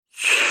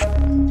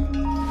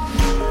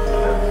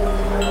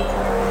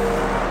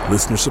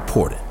Listener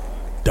supported.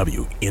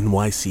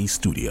 WNYC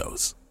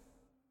Studios.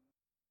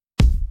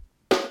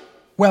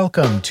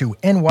 Welcome to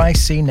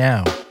NYC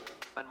Now,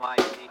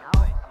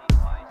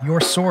 your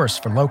source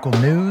for local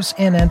news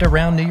in and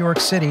around New York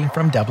City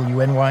from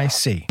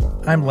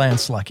WNYC. I'm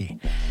Lance Lucky.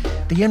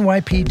 The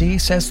NYPD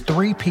says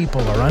 3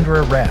 people are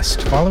under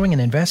arrest following an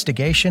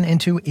investigation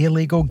into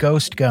illegal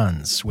ghost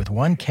guns, with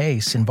one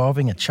case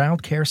involving a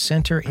child care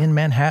center in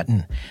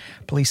Manhattan.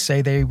 Police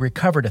say they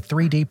recovered a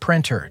 3D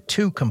printer,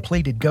 2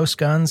 completed ghost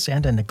guns,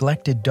 and a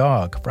neglected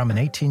dog from an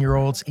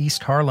 18-year-old's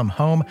East Harlem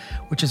home,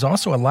 which is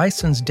also a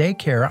licensed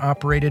daycare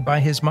operated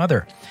by his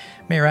mother.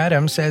 Mayor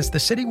Adams says the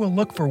city will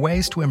look for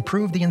ways to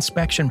improve the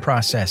inspection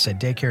process at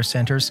daycare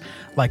centers,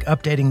 like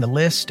updating the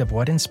list of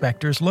what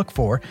inspectors look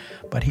for,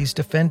 but he's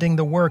defending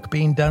the work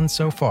being done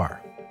so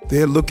far.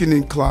 They're looking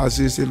in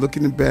closets, they're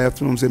looking in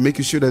bathrooms, they're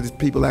making sure that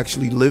people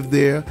actually live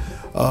there.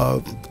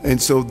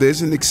 And so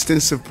there's an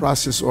extensive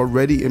process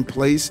already in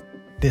place.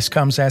 This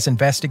comes as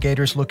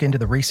investigators look into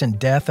the recent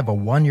death of a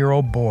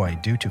 1-year-old boy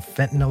due to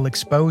fentanyl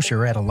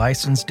exposure at a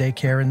licensed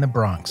daycare in the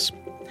Bronx.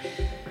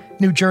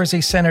 New Jersey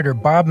Senator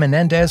Bob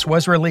Menendez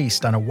was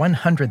released on a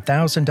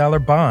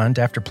 $100,000 bond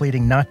after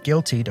pleading not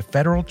guilty to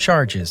federal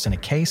charges in a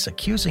case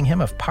accusing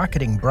him of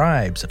pocketing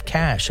bribes of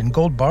cash and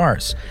gold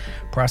bars.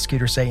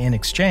 Prosecutors say in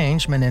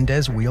exchange,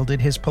 Menendez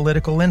wielded his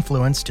political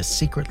influence to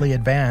secretly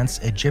advance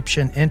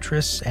Egyptian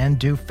interests and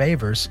do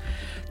favors.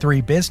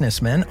 3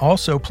 businessmen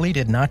also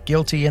pleaded not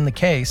guilty in the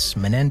case.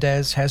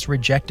 Menendez has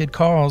rejected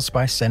calls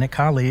by Senate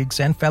colleagues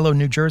and fellow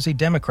New Jersey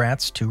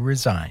Democrats to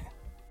resign.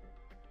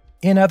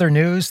 In other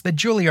news, the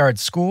Juilliard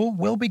School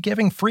will be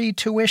giving free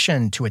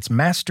tuition to its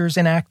Masters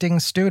in Acting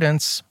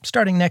students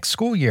starting next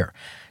school year.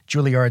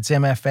 Juilliard's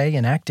MFA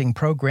in Acting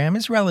program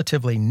is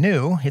relatively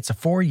new. It's a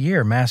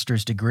 4-year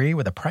master's degree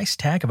with a price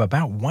tag of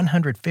about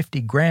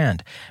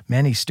 $150,000.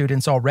 Many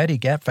students already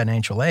get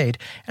financial aid,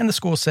 and the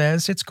school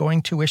says it's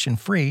going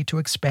tuition-free to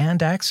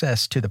expand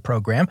access to the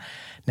program.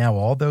 Now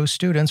all those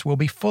students will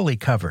be fully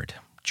covered.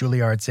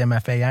 Juilliard's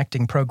MFA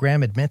Acting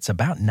program admits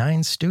about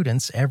 9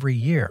 students every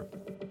year.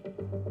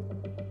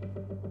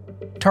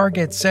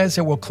 Target says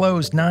it will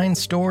close 9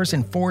 stores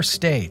in 4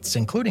 states,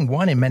 including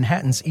one in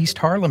Manhattan's East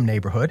Harlem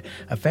neighborhood,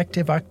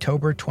 effective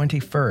October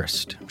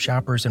 21st.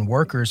 Shoppers and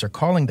workers are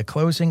calling the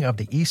closing of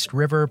the East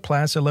River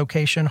Plaza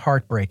location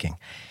heartbreaking.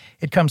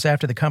 It comes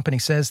after the company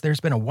says there's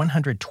been a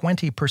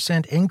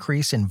 120%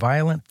 increase in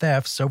violent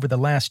thefts over the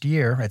last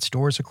year at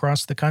stores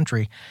across the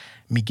country.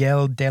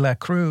 Miguel de la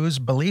Cruz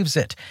believes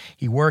it.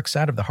 He works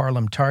out of the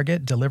Harlem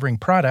Target, delivering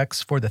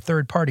products for the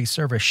third-party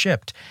service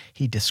Shipt.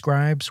 He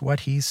describes what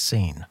he's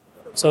seen.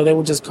 So they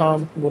would just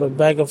come with a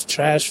bag of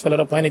trash, fill it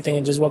up, anything,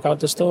 and just walk out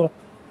the store.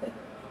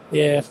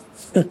 Yeah,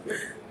 that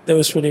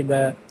was pretty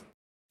bad.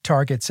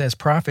 Target says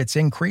profits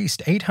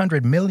increased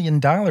 $800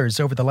 million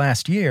over the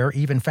last year,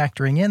 even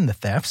factoring in the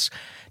thefts.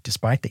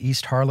 Despite the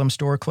East Harlem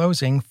store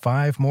closing,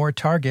 5 more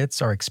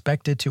Targets are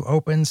expected to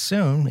open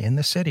soon in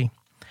the city.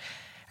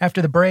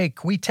 After the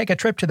break, we take a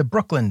trip to the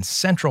Brooklyn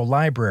Central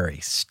Library.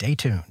 Stay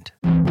tuned.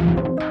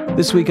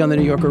 This week on the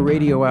New Yorker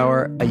Radio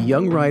Hour, a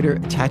young writer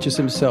attaches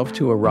himself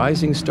to a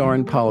rising star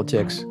in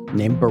politics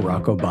named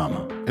Barack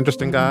Obama.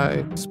 Interesting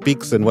guy,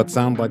 speaks in what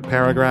sound like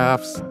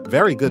paragraphs.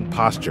 Very good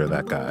posture,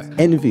 that guy.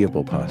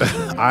 Enviable posture.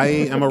 I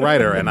am a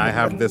writer, and I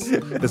have this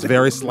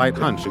very slight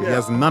hunch, and he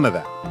has none of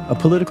that. A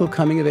political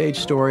coming-of-age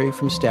story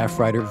from staff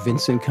writer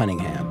Vincent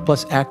Cunningham,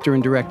 plus actor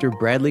and director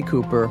Bradley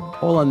Cooper,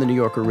 all on the New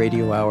Yorker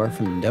Radio Hour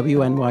from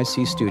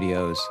WNYC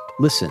Studios.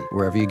 Listen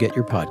wherever you get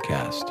your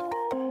podcast.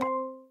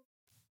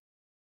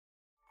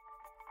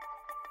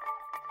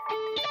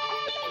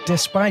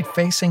 Despite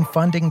facing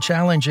funding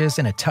challenges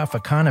in a tough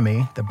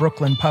economy, the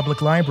Brooklyn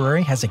Public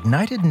Library has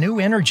ignited new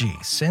energy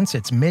since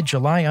its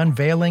mid-July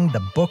unveiling.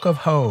 The Book of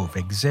Hove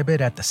exhibit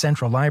at the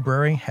Central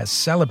Library has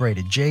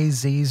celebrated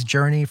Jay-Z's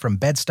journey from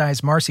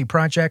Bed-Stuy's Marcy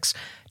projects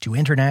to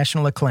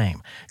international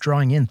acclaim,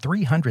 drawing in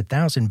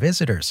 300,000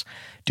 visitors.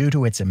 Due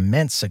to its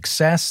immense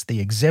success,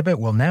 the exhibit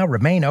will now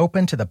remain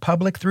open to the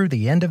public through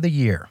the end of the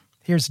year.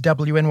 Here's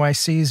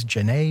WNYC's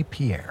Janae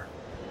Pierre.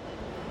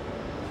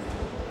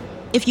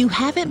 If you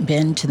haven't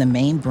been to the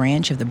main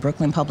branch of the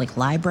Brooklyn Public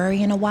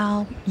Library in a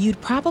while,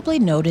 you'd probably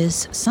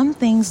notice some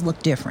things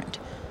look different.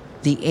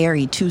 The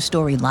airy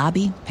 2-story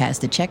lobby,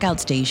 past the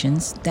checkout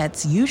stations,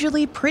 that's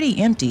usually pretty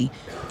empty,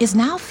 is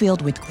now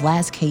filled with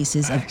glass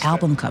cases of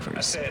album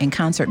covers and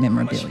concert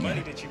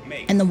memorabilia.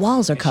 And the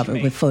walls are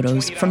covered with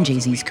photos from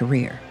Jay-Z's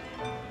career.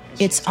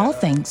 It's all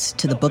thanks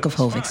to the Book of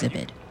Hove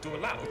exhibit.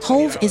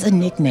 Hove is a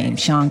nickname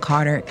Sean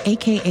Carter,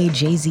 a.k.a.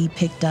 Jay-Z,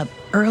 picked up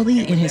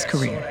early in his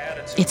career.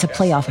 It's a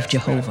playoff of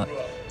Jehovah,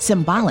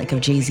 symbolic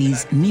of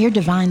Jay-Z's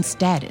near-divine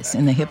status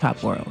in the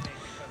hip-hop world,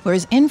 where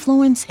his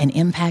influence and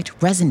impact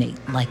resonate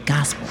like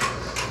gospel.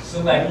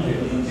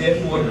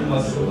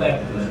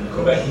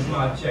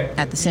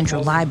 At the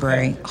Central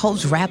Library,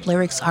 Hove's rap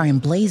lyrics are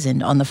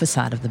emblazoned on the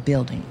facade of the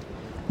building.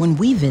 When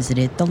we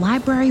visited, the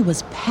library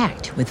was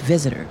packed with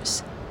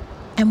visitors.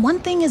 And one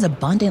thing is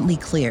abundantly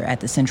clear at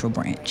the Central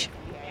Branch.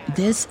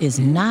 this is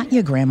not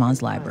your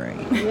grandma's library.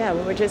 Yeah,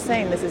 we were just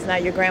saying this is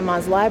not your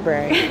grandma's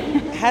library.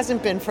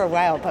 Hasn't been for a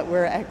while, but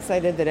we're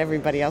excited that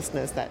everybody else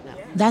knows that now.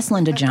 That's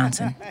Linda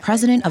Johnson,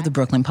 president of the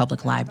Brooklyn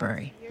Public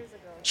Library.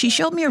 She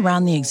showed me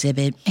around the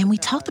exhibit, and we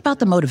talked about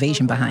the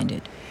motivation behind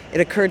it. It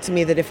occurred to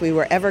me that if we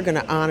were ever going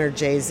to honor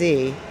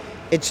Jay-Z,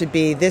 it should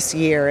be this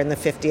year in the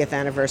 50th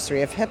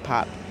anniversary of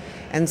hip-hop.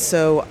 And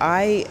so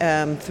I,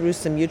 through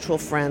some mutual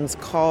friends,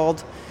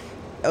 called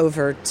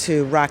over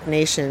to Rock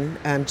Nation,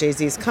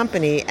 Jay-Z's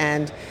company,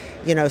 and,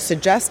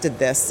 suggested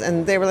this.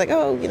 And they were like,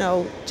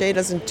 Jay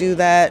doesn't do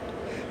that.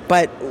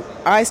 But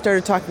I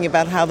started talking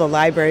about how the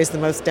library is the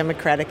most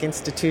democratic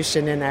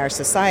institution in our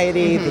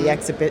society.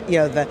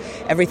 Mm-hmm. The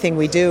everything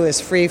we do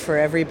is free for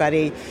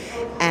everybody.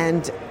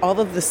 And all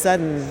of a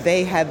sudden,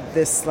 they had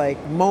this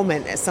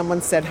moment.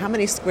 Someone said, "How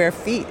many square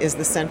feet is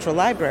the Central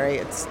Library?"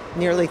 It's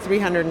nearly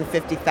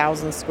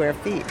 350,000 square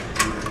feet.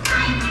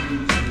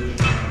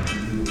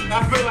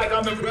 I feel like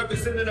I'm the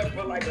representative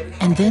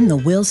for And then the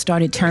wheels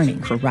started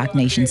turning for Rock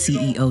Nation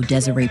CEO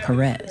Desiree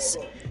Perez.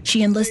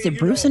 She enlisted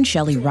Bruce and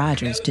Shelley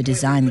Rogers to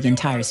design the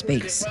entire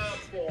space.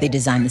 They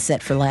designed the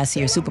set for last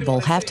year's Super Bowl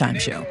halftime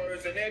show.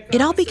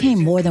 It all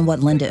became more than what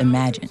Linda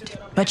imagined,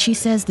 but she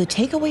says the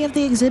takeaway of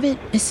the exhibit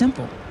is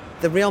simple.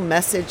 The real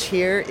message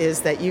here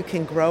is that you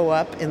can grow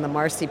up in the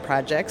Marcy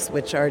projects,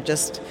 which are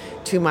just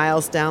 2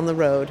 miles down the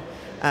road.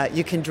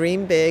 You can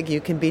dream big, you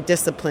can be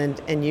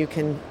disciplined, and you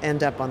can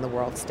end up on the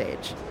world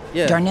stage.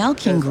 Yeah, Darnell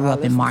King grew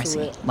up in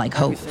Marcy, like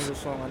Hope.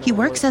 He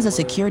works as a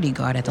security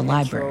guard at the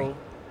library.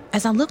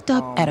 As I looked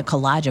up at a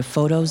collage of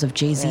photos of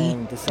Jay-Z,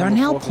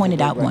 Darnell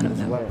pointed out one of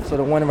them. So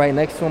the one right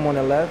next to him on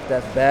the left,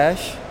 that's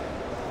Bash.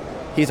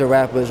 He's a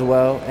rapper as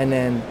well. And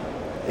then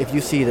if you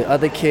see the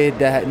other kid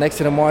that next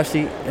to the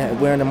Marcy,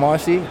 wearing the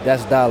Marcy,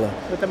 that's Dollar.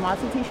 With the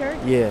Marcy t-shirt?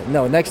 Yeah,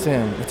 no, next to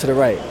him, to the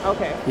right.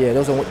 Okay. Yeah,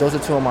 those are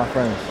two of my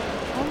friends.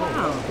 Oh,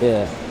 wow.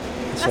 Yeah.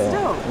 That's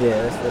dope.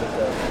 Yeah, that's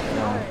dope.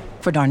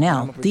 For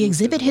Darnell, the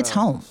exhibit hits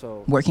home.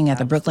 Working at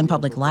the Brooklyn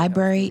Public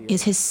Library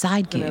is his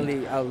side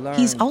gig.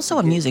 He's also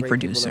a music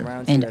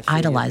producer and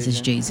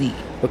idolizes Jay-Z.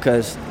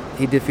 Because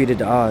he defeated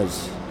the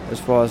odds as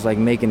far as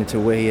making it to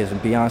where he is, and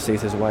Beyonce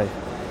is his wife.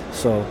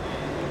 So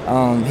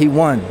he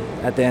won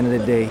at the end of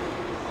the day.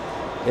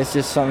 It's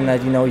just something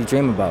that you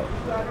dream about.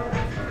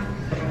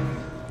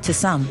 To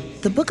some,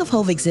 the Book of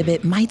Hov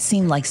exhibit might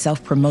seem like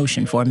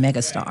self-promotion for a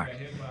megastar.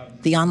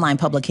 The online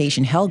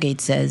publication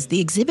Hellgate says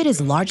the exhibit is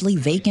largely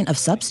vacant of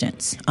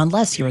substance,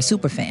 unless you're a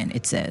superfan,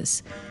 it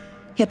says.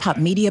 Hip-hop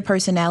media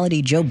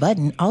personality Joe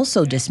Budden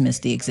also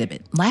dismissed the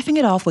exhibit, laughing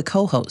it off with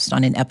co-host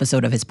on an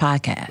episode of his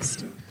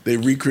podcast. They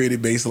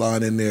recreated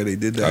Baseline in there. They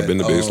did that. I've been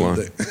to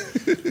Baseline.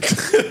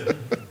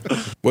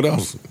 What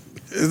else?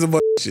 It's a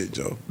bunch of shit,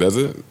 Joe. That's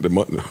it? But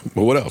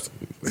what else?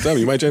 Tell me,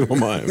 you might change my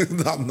mind.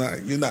 No, I'm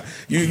not. You're not.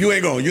 You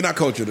ain't going. You're not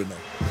cultured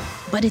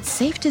enough. But it's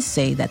safe to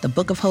say that the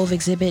Book of Hov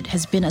exhibit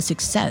has been a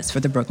success for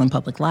the Brooklyn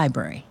Public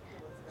Library.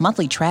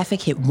 Monthly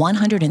traffic hit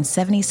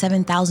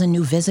 177,000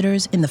 new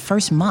visitors in the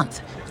first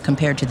month,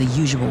 compared to the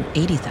usual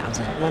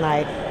 80,000. When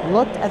I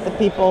looked at the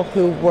people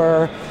who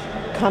were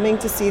coming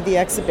to see the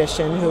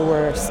exhibition, who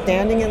were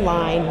standing in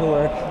line, who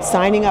were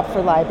signing up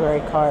for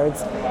library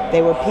cards,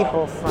 they were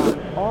people from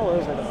all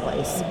over the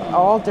place,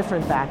 all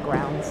different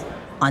backgrounds.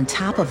 On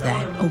top of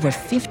that, over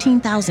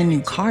 15,000 new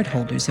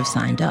cardholders have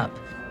signed up,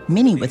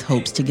 many with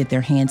hopes to get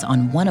their hands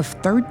on one of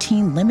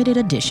 13 limited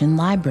edition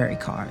library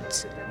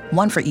cards,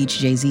 one for each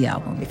Jay-Z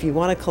album. If you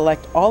want to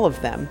collect all of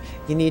them,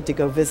 you need to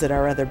go visit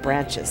our other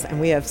branches. And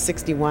we have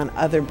 61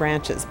 other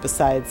branches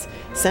besides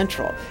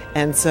Central.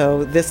 And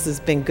so this has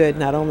been good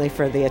not only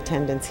for the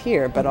attendance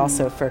here, but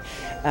also for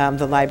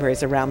the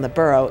libraries around the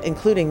borough,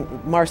 including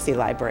Marcy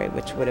Library,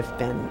 which would have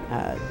been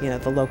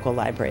the local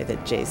library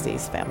that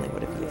Jay-Z's family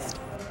would have used.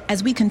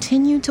 As we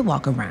continue to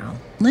walk around,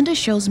 Linda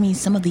shows me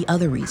some of the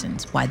other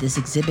reasons why this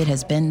exhibit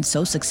has been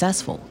so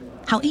successful,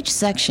 how each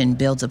section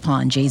builds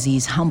upon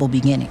Jay-Z's humble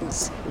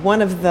beginnings.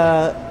 One of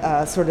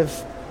the sort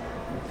of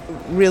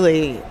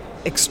really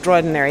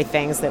extraordinary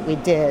things that we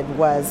did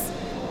was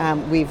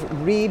we've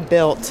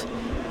rebuilt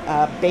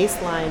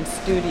Baseline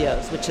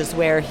Studios, which is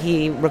where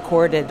he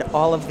recorded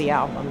all of the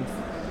albums.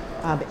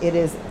 It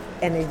is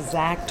an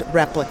exact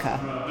replica.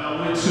 I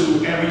went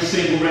to every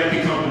single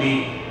record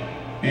company,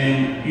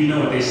 and you know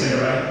what they say,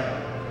 right?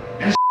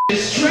 That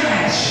is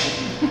trash.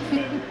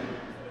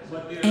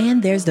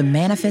 And there's the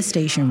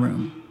Manifestation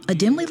Room, a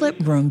dimly lit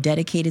room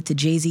dedicated to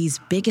Jay-Z's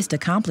biggest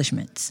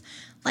accomplishments,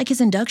 like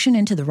his induction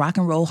into the Rock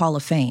and Roll Hall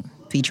of Fame,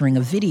 featuring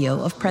a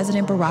video of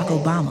President Barack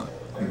Obama.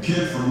 A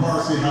kid from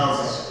Marcy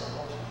Houses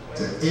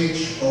to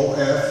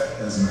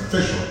HOF as an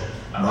official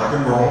Rock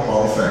and Roll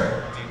Hall of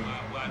Fame.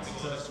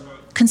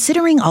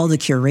 Considering all the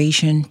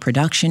curation,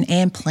 production,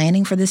 and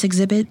planning for this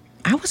exhibit,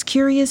 I was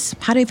curious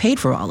how they paid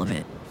for all of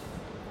it.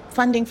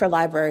 Funding for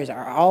libraries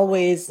are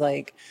always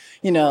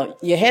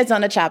your head's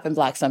on the chopping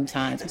block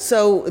sometimes.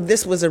 So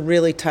this was a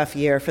really tough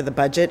year for the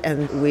budget,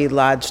 and we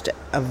lodged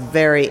a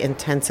very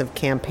intensive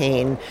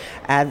campaign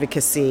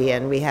advocacy,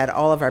 and we had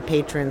all of our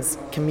patrons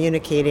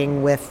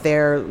communicating with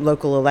their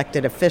local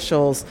elected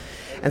officials.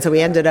 And so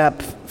we ended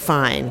up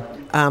fine.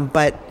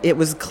 But it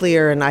was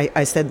clear, and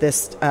I said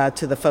this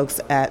to the folks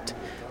at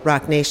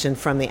Rock Nation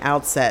from the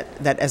outset,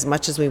 that as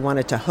much as we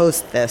wanted to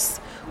host this,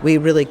 we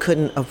really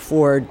couldn't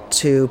afford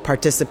to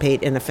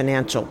participate in a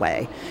financial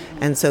way.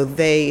 And so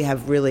they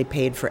have really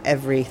paid for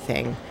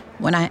everything.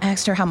 When I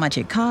asked her how much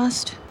it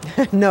cost,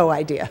 no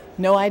idea.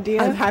 No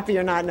idea? I'm happy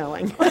you're not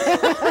knowing.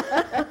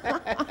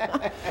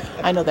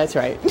 I know that's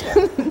right.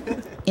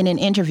 In an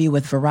interview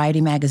with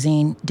Variety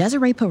magazine,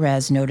 Desiree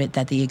Perez noted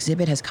that the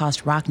exhibit has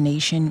cost Rock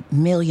Nation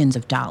millions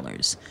of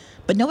dollars,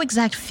 but no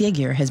exact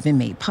figure has been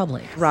made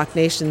public. Rock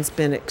Nation's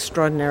been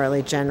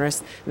extraordinarily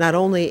generous, not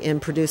only in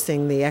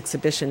producing the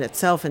exhibition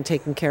itself and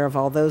taking care of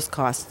all those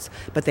costs,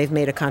 but they've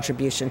made a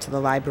contribution to the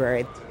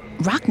library.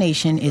 Rock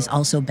Nation is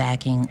also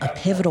backing a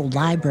pivotal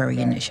library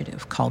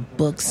initiative called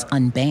Books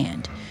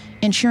Unbanned,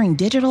 ensuring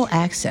digital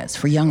access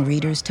for young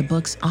readers to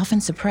books often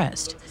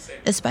suppressed,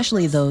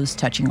 especially those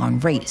touching on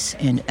race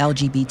and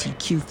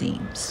LGBTQ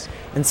themes.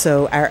 And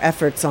so our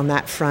efforts on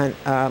that front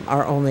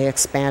are only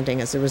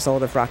expanding as a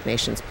result of Rock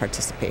Nation's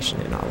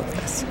participation in all of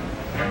this.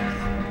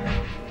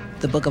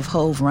 The Book of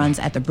Hove runs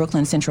at the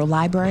Brooklyn Central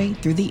Library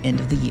through the end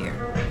of the year.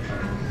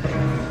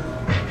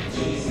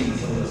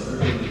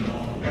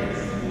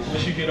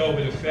 Once you get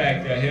over the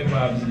fact that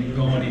hip-hop isn't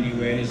going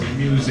anywhere, and it's a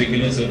music,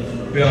 and it's a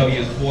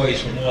rebellious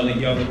voice from all the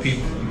younger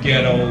people from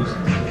ghettos,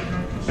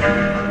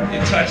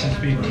 it touches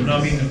people, you know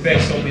what I mean? It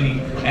affects so many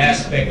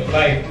aspects of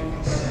life.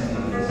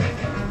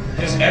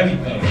 It's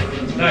everything.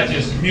 It's not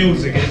just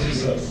music,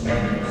 it's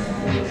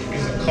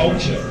a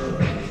culture.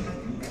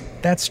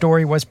 That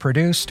story was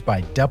produced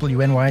by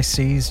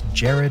WNYC's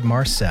Jared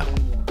Marcel.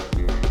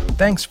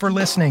 Thanks for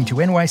listening to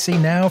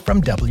NYC Now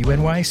from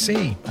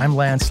WNYC. I'm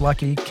Lance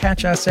Lucky.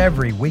 Catch us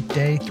every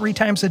weekday, 3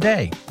 times a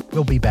day.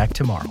 We'll be back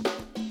tomorrow.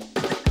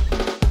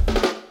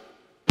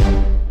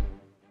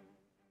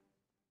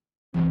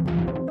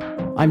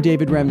 I'm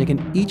David Remnick,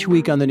 and each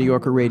week on the New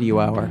Yorker Radio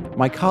Hour,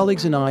 my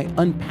colleagues and I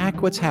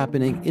unpack what's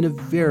happening in a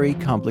very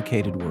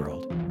complicated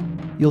world.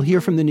 You'll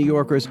hear from the New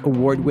Yorker's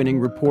award-winning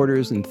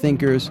reporters and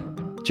thinkers,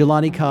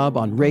 Jelani Cobb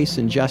on race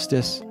and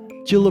justice,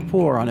 Jill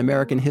Lepore on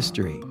American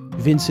history,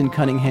 Vincent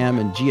Cunningham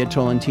and Gia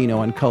Tolentino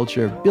on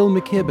culture, Bill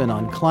McKibben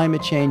on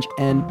climate change,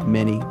 and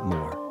many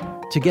more.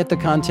 To get the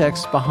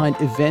context behind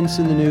events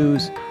in the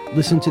news,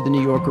 listen to the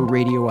New Yorker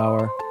Radio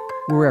Hour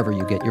wherever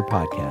you get your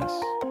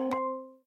podcasts.